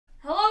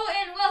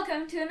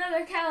welcome to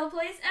another Cal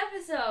Plays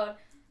episode.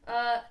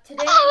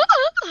 Today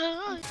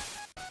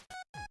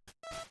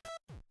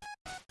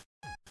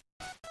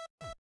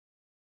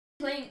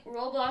playing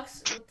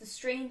Roblox with this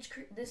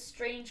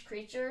strange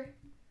creature,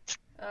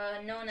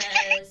 known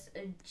as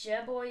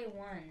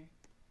Jeboy1.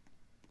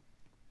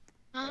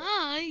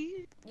 Hi.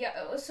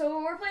 Yeah,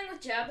 so we're playing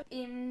with Jeb.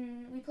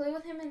 We play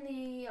with him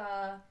in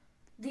our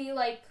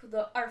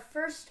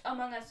first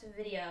Among Us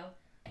video.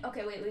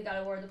 Okay, wait, we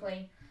gotta ward the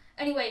plane.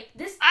 Anyway,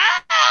 today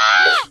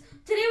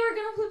we're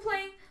gonna be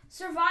playing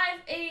Survive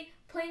a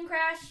Plane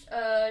Crash.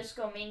 Just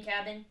go main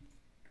cabin.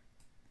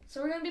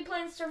 So we're gonna be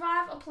playing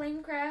Survive a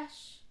Plane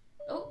Crash.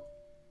 Oh.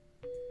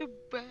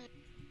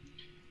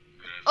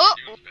 Oh.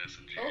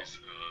 Passengers,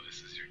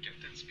 this is your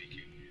captain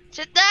speaking.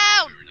 Sit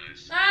down.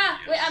 Nice. Ah,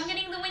 wait, I'm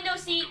getting the window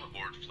seat. Welcome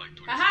aboard flight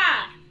 26.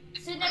 Aha!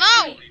 Sit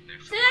next to me.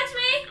 Sit next to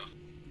me.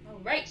 All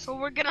right. So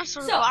we're gonna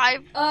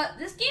survive. So,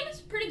 this game is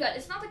pretty good.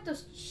 It's not like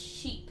those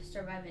cheap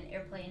Survive an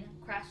Airplane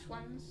Crash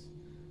ones.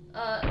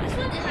 This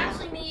one is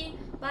actually made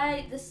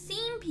by the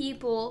same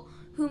people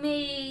who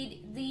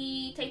made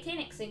the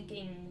Titanic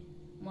sinking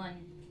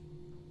one.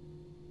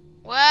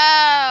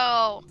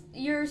 Wow.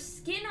 Your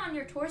skin on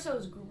your torso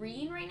is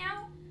green right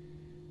now?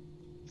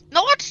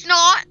 No, it's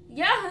not.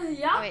 Yeah.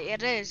 Wait,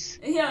 it is.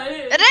 Yeah,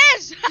 it is. It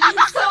is.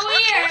 It's so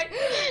weird.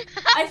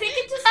 I think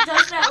it just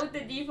does that with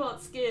the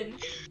default skin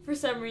for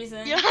some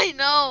reason. Yeah, I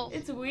know.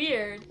 It's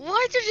weird.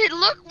 Why does it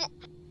look?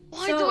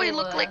 Why do I So,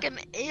 look like an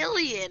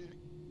alien?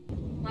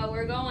 Well,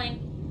 we're going.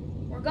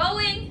 We're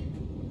going.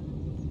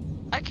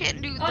 I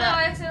can't do Oh no, I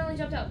that. accidentally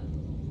jumped out.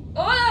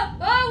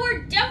 Oh,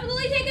 we're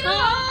definitely taking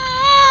off.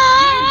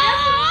 Ah! We're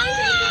definitely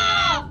taking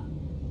off.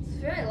 It's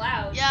very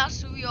loud.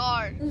 Yes, we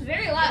are. It's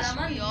very loud. Yes, I'm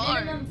on we are.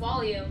 minimum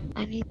volume.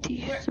 I need to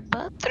Where- use the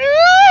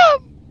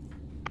bathroom.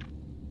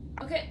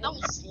 Okay, That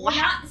was we're loud.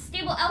 not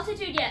stable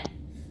altitude yet.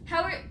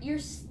 You're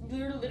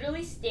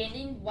literally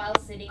standing while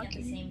sitting at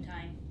the same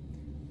time.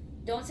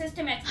 Don't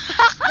systematic.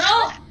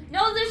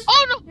 No, there's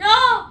Oh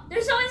no.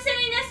 there's someone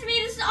sitting next to me.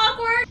 This is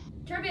awkward.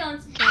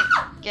 Turbulence.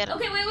 Get him.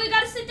 Okay, wait, we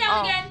gotta sit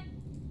down Oh. again.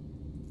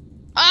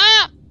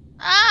 Ah!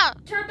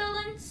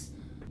 Turbulence.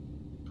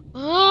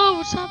 Oh,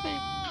 what's happening?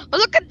 Oh,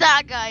 look at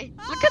that guy.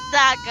 Look at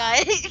that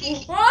guy.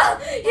 Whoa,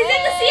 he's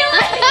in the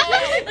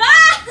ceiling.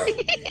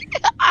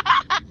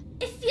 Ah!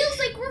 It feels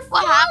like we're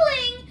What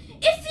falling.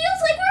 It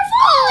feels like we're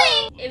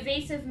falling.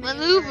 Evasive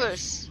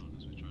Maneuvers.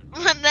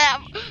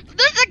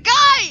 There's a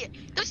guy.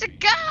 There's a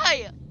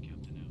guy.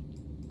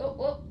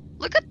 Oh.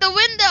 Look at the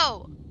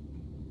window.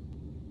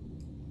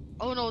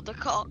 Oh no, the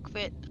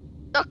cockpit.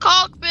 The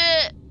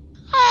cockpit.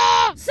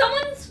 Ah!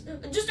 Someone's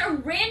just a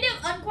random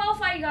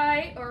unqualified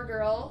guy or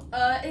girl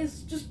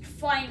is just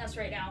flying us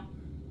right now.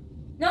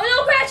 No,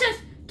 don't crash us!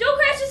 Don't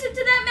crash us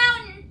into that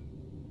mountain!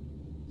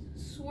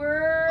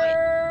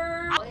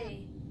 Swerve.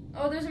 Wait.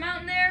 Oh, there's a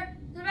mountain there.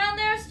 There's a mountain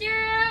there.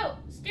 Steer it out.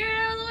 Steer it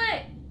out of the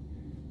way.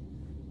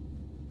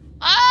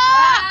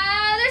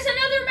 Ah! There's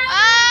another mountain.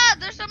 Ah!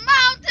 There's a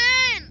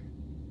mountain.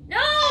 No!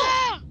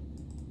 Ah!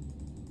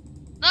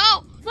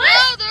 No! Flash!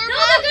 No! They're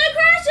gonna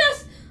crash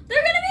us!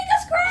 They're gonna make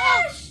us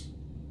crash!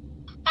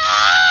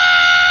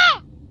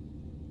 Ah!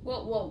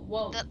 Whoa. Whoa!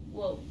 Whoa.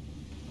 Whoa!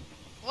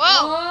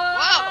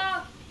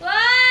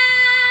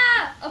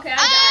 Ah! Okay, I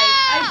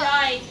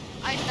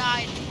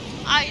died.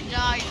 I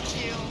died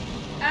too.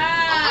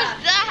 Ah! What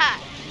was that?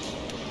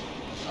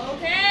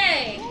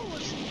 Okay. What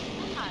was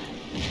that?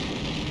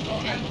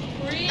 Oh,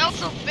 That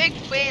was a big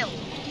fail.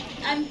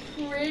 I'm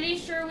pretty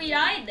sure we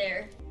died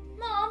there.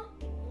 Mom,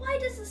 why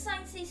does the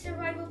sign say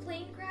survive a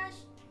plane crash?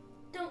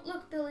 Don't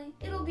look, Billy.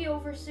 It'll be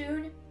over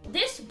soon.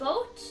 This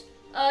boat,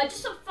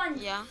 just some fun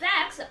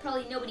facts that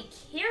probably nobody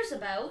cares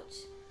about.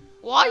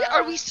 Why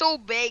are we so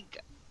big?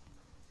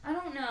 I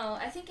don't know.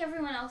 I think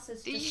everyone else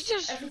is Did you just,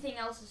 just- everything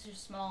else is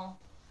just small.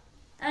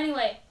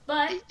 Anyway,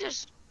 but It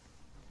just...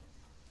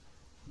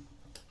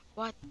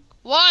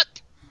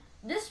 What?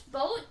 this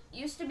boat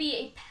used to be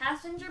a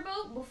passenger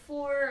boat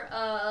before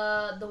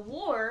the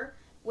war,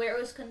 where it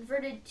was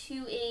converted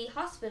to a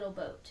hospital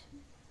boat.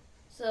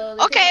 So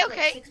they Okay,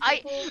 picked up,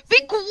 like, okay. 6 Big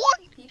six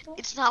what? people.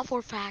 It's not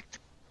for fact.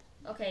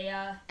 Okay,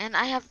 And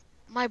I have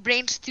my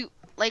brain's too,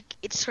 like,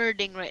 it's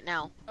hurting right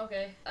now.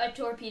 okay. A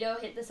torpedo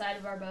hit the side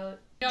of our boat.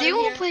 Do you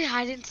want to play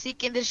hide and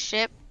seek in this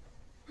ship?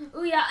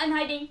 Oh yeah, I'm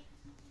hiding.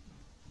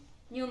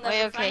 You'll never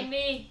Wait, okay. find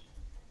me.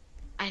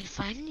 I'll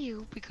find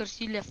you because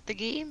you left the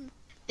game.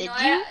 Did No,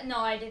 you? no,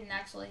 I didn't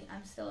actually.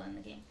 I'm still in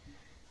the game.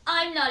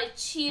 I'm not a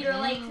cheater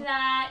like Hello?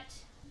 that.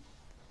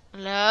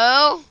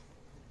 Hello?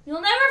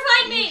 You'll never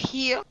find You me.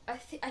 here? I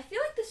feel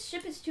like this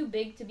ship is too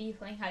big to be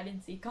playing hide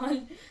and seek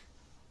on.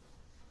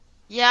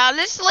 Yeah,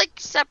 let's like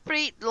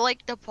separate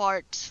like the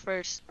parts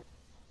first.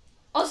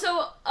 Also,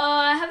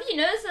 have you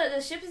noticed that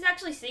the ship is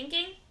actually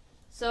sinking?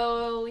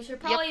 So we should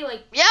probably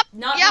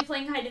not be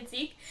playing hide and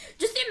seek.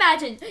 Just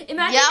imagine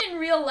in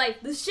real life,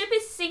 the ship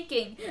is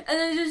sinking, and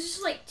then there's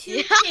just like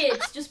two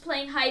kids just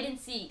playing hide and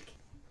seek.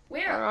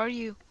 Where are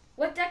you?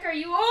 What deck are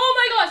you?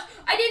 Oh my gosh!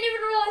 I didn't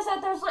even realize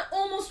that there's like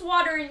almost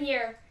water in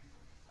here.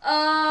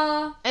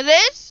 It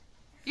is?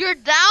 You're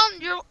down?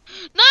 You're...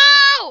 No!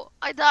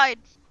 I died.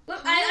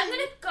 Look, I'm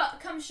gonna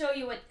come show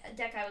you what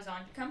deck I was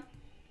on. Come.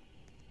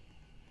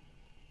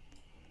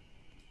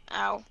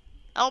 Ow.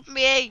 Help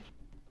me.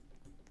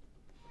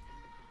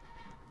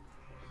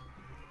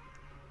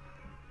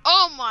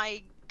 Oh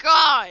my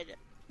god.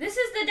 This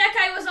is the deck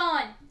I was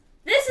on.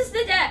 This is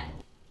the deck.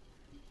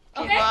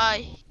 Okay, Okay.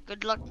 bye.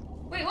 Good luck.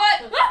 Wait,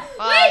 what?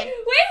 Bye.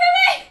 Wait for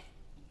me.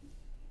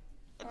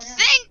 It's no.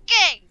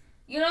 sinking.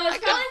 You know what's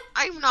coming?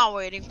 I'm not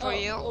waiting for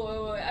you.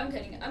 Oh, wait. I'm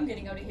getting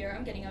out of here.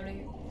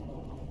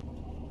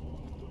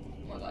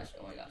 Oh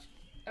my gosh.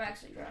 I'm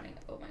actually drowning.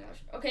 Oh my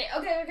gosh. Okay.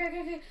 I'm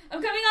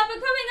coming up.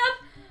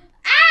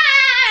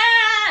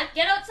 Ah!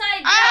 Get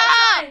outside.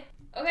 Outside.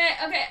 Okay.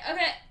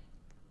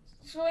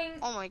 Swing.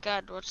 Oh my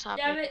god, what's Dab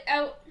happening? it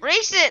out.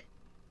 Race it.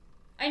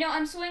 I know.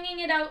 I'm swinging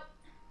it out.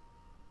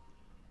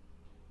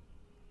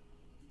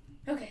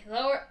 Okay.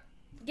 Lower.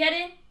 Get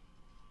in.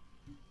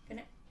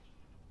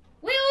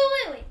 Wait.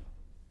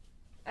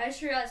 I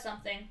just realized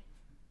something.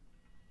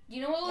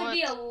 You know what would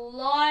be a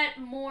lot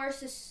more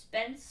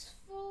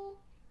suspenseful?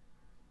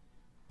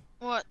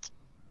 What?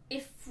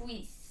 If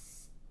we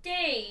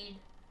stayed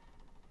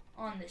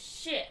on the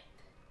ship.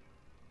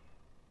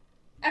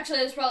 Actually,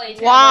 that's probably a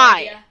terrible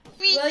idea.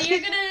 Well,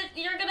 you're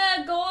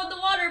gonna go in the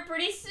water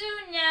pretty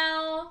soon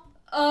now.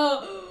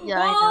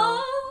 Yeah,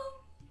 I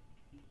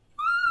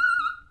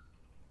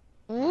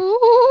know.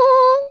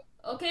 Ooh.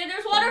 Okay,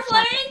 there's water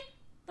flooding.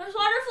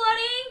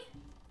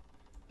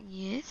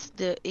 Yes,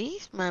 there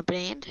is, my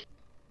friend.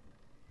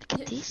 Look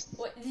at this.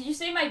 What did you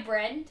say, my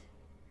friend?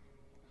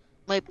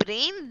 My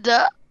friend.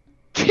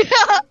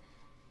 Can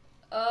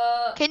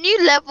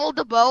you level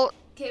the boat?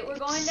 Okay, we're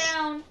going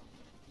down.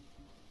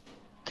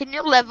 Can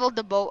you level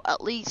the boat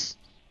at least?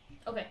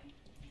 Okay.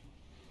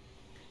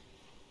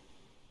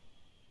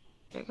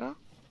 There you go.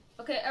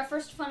 Okay, our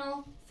first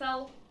funnel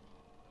fell.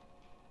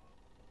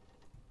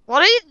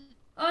 What are you?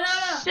 Oh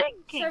no!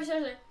 Sinking.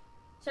 Sorry.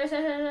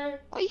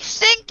 Why are you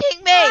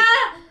sinking me?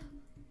 Ah!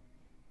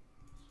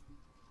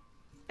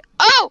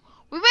 Oh,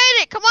 we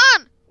made it! Come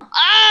on!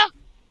 Ah!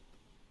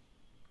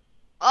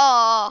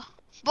 Oh,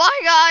 bye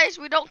guys.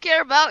 We don't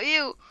care about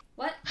you.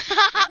 What?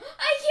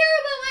 I care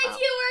about my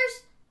viewers.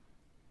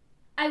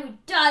 I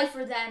would die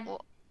for them.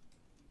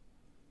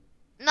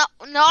 No,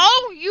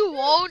 you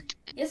won't.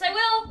 Yes, I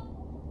will.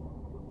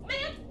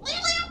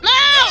 No!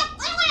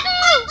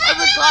 I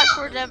would die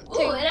for them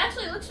too. Ooh, it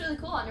actually looks really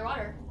cool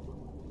underwater.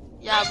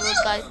 Yeah, I would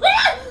die.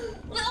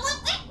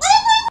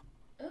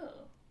 Oh.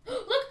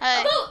 Look, Hey,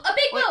 a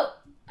big wait. boat.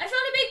 I found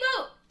a big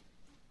boat.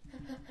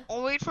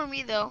 Oh, wait for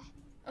me though.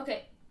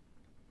 Okay.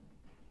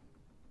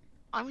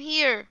 I'm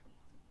here.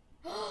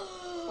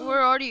 Where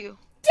are you?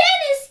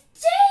 Dennis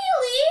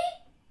Daly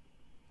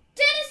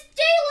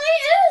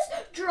is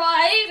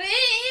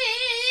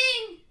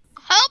driving.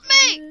 Help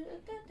me!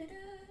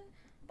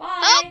 Bye.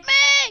 Help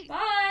me!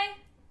 Bye.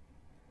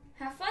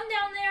 Have fun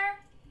down there.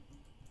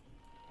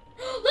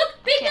 Look,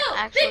 big can't boat.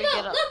 actually Big boat.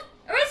 get up. Look,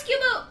 a rescue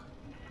boat.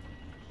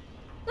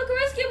 Look, a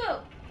rescue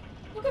boat.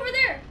 Look over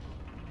there.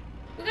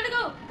 We gotta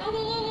go.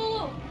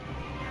 Go.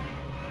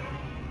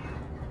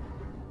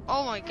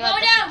 Oh my We're god,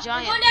 going that's down. a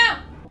giant. We're going down.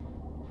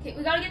 Okay,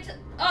 we gotta get to.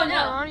 Oh Where no.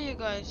 are you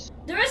guys?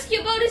 The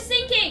rescue boat is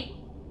sinking!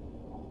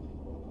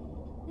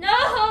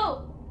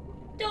 No!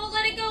 Don't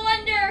let it go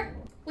under!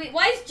 Wait,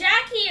 why is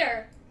Jack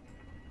here?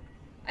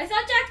 I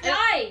thought Jack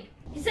died.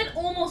 He said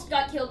almost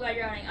got killed by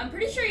drowning. I'm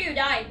pretty sure you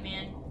died,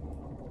 man.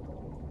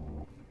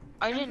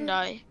 I didn't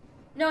die.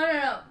 No,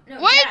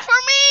 Wait Jack. for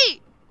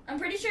me! I'm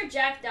pretty sure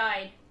Jack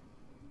died.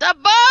 The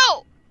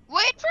boat!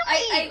 Wait for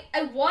me!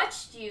 I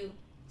watched you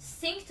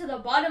sink to the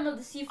bottom of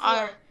the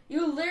seafloor.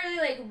 You were literally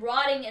like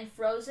rotting and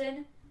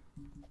frozen.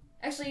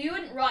 Actually, you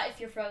wouldn't rot if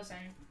you're frozen.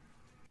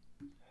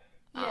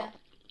 Yeah. Oh.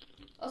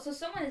 Also,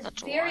 someone is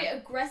That's very why.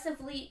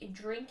 aggressively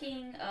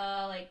drinking,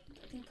 I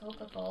think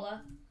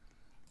Coca-Cola.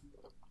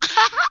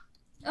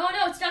 Oh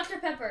no, it's Dr.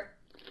 Pepper.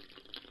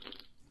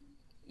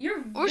 You're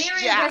Where's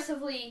very Jack?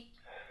 aggressively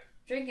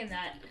drinking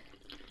that.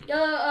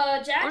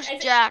 Jack. Where's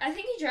Jack? I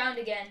think he drowned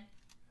again.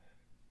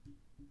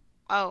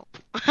 Oh.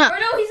 Or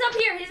no, he's up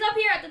here. He's up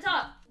here at the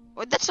top.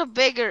 Well, that's a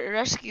bigger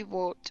rescue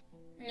boat.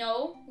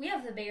 No, we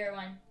have the bigger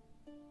one.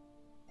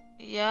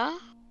 Yeah?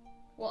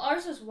 Well,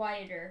 ours is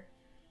wider.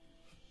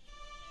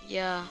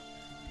 Yeah.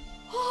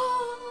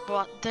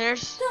 But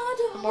there's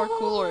the more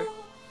cooler.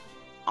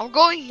 I'm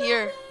going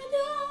here.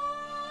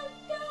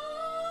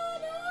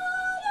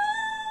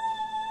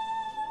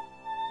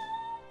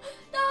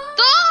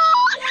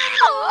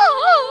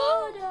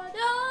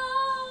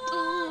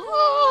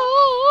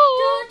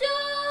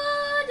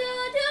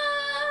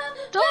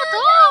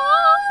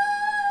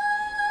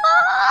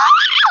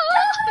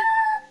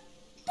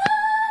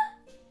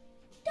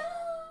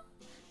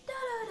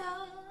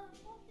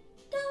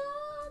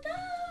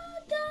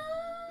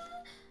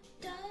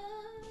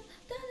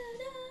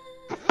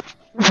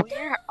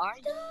 Where are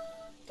you?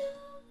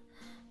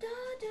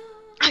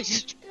 I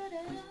just...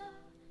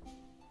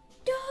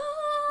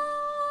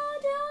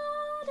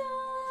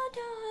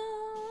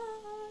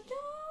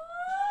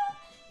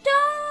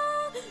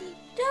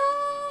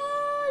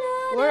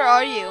 Where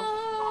are you?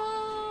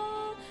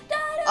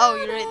 Oh,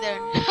 you're right there.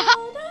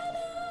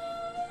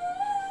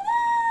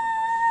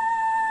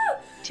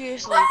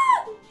 Seriously.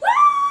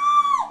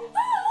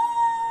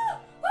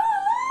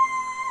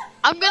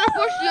 I'm gonna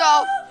push you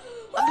off.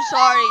 I'm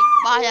sorry,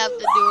 but I have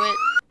to do it.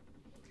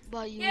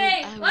 But you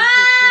Yay! I will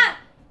Ah!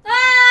 Ah!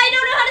 I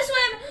don't know how to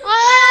swim.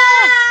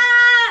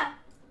 Ah!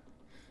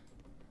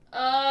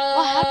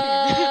 What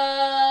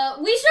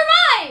happened? We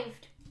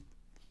survived.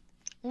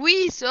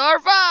 We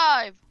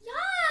survived.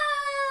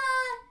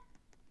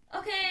 Yeah.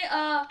 Okay.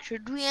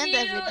 Should we See end you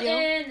that video?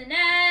 in the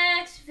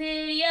next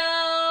video.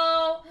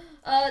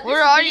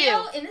 Where are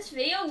you? In this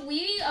video,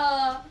 we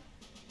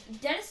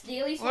Dennis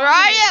Daily Where are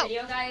sponsored this you?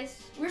 video, guys.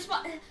 Hey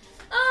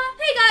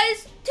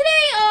guys,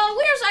 today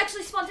we're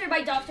actually sponsored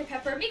by Dr.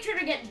 Pepper. Make sure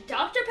to get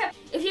Dr. Pepper.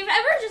 If you've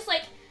ever just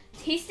like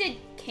tasted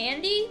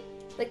candy,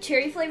 like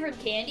cherry flavored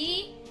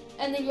candy,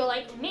 and then you're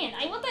like, man,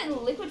 I want that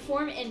in liquid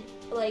form and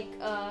like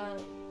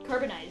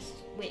carbonized.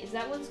 Wait, is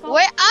that what it's called?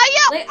 Where are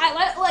you? Like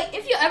like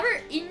if you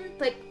ever eaten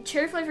like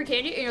cherry flavored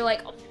candy and you're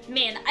like, oh,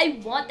 man, I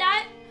want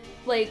that.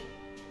 Like,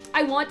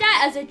 I want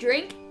that as a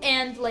drink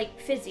and like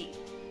fizzy.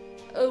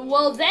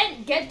 Well,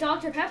 then get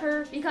Dr.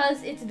 Pepper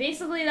because it's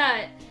basically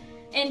that.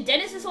 And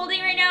Dennis is holding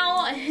right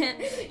now.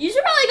 You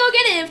should probably go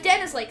get it if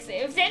Dennis likes it.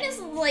 If Dennis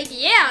is like,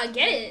 yeah,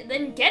 get it,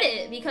 then get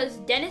it because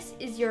Dennis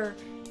is your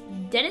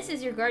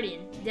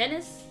guardian.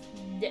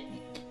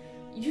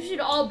 You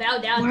should all bow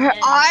down. Where to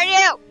Dennis. are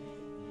you?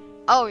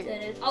 Oh,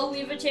 Dennis. I'll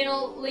leave a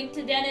channel link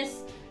to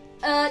Dennis.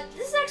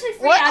 This is actually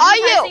free Where are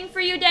you? advertising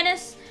for you,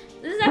 Dennis.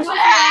 This is actually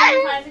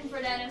free advertising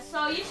for Dennis.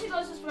 So you should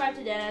go subscribe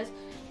to Dennis.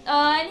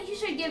 And you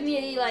should give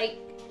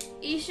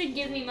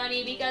me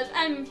money because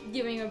I'm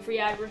giving him free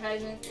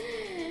advertisements.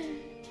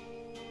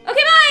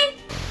 Okay, bye!